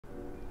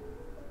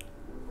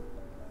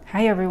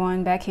Hi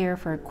everyone, back here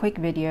for a quick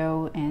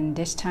video, and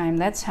this time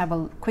let's have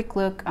a quick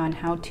look on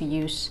how to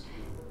use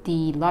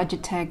the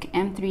Logitech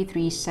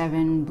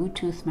M337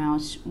 Bluetooth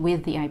mouse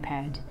with the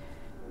iPad.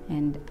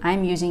 And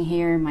I'm using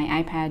here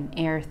my iPad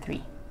Air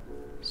 3.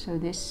 So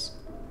this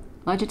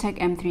Logitech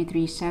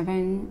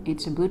M337,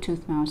 it's a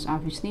Bluetooth mouse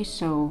obviously,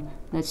 so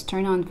let's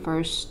turn on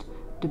first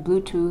the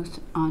Bluetooth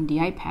on the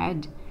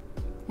iPad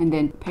and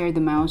then pair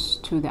the mouse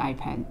to the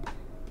iPad.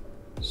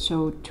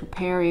 So to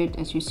pair it,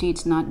 as you see,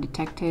 it's not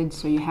detected,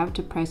 so you have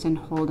to press and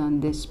hold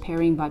on this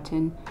pairing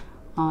button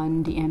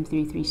on the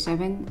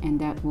M337, and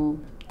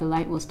the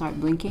light will start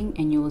blinking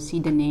and you will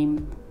see the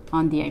name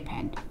on the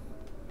iPad.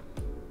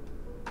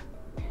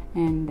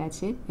 And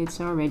that's it, it's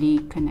already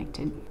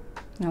connected.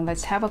 Now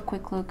let's have a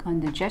quick look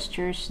on the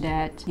gestures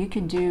that you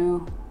could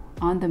do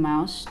on the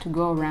mouse to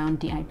go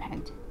around the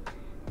iPad.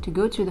 To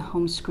go to the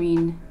home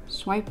screen,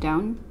 swipe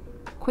down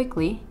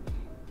quickly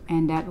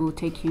and that will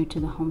take you to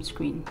the home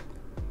screen.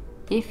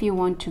 If you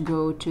want to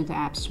go to the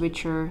app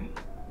switcher,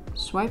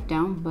 swipe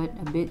down but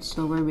a bit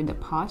slower with the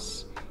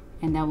pause,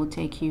 and that will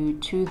take you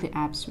to the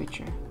app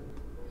switcher.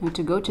 Now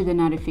to go to the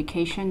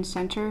notification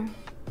center,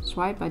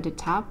 swipe at the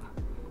top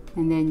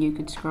and then you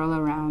could scroll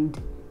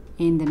around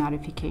in the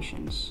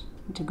notifications.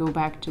 And to go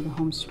back to the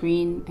home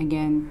screen,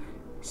 again,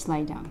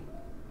 slide down.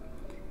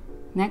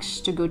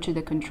 Next, to go to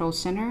the control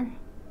center,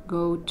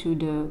 go to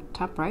the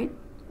top right,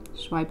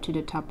 swipe to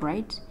the top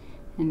right,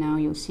 and now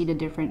you'll see the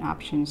different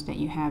options that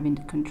you have in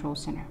the control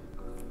center.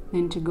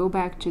 Then to go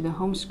back to the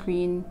home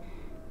screen,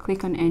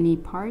 click on any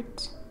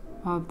part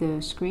of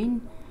the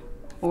screen,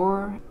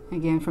 or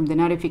again from the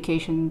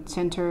notification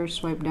center,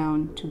 swipe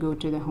down to go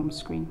to the home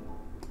screen.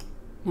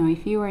 Now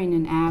if you are in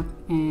an app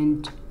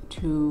and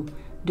to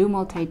do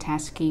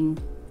multitasking,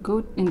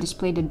 go and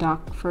display the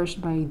dock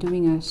first by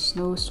doing a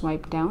slow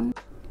swipe down,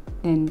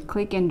 then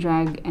click and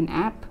drag an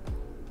app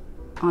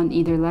on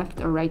either left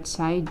or right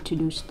side to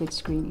do split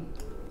screen.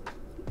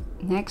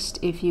 Next,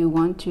 if you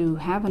want to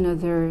have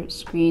another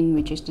screen,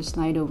 which is the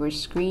slide over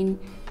screen,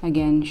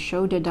 again,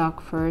 show the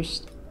dock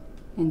first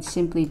and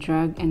simply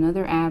drag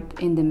another app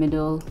in the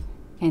middle,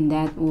 and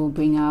that will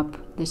bring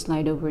up the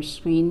slide over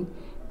screen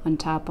on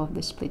top of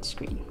the split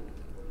screen.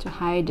 To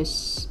hide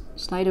this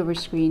slide over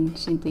screen,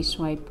 simply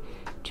swipe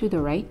to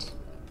the right,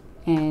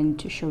 and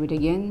to show it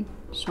again,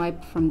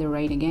 swipe from the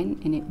right again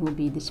and it will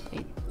be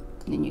displayed.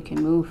 And then you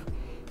can move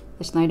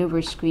the slide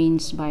over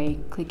screens by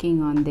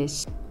clicking on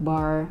this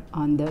bar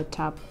on the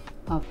top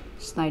of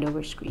slide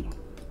over screen.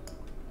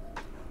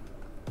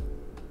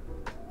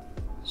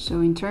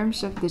 So in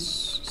terms of this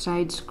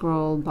side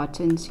scroll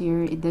buttons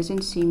here, it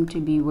doesn't seem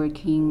to be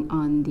working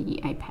on the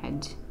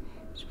iPad.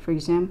 So for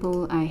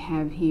example, I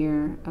have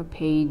here a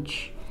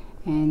page,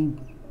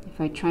 and if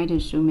I try to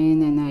zoom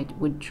in and I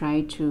would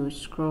try to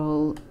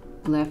scroll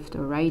left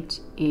or right,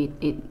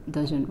 it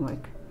doesn't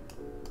work.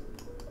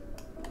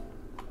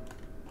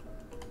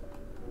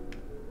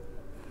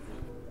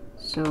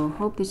 So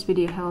hope this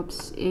video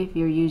helps if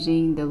you're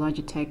using the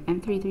Logitech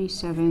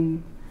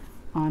M337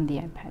 on the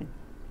iPad.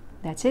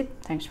 That's it.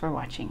 Thanks for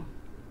watching.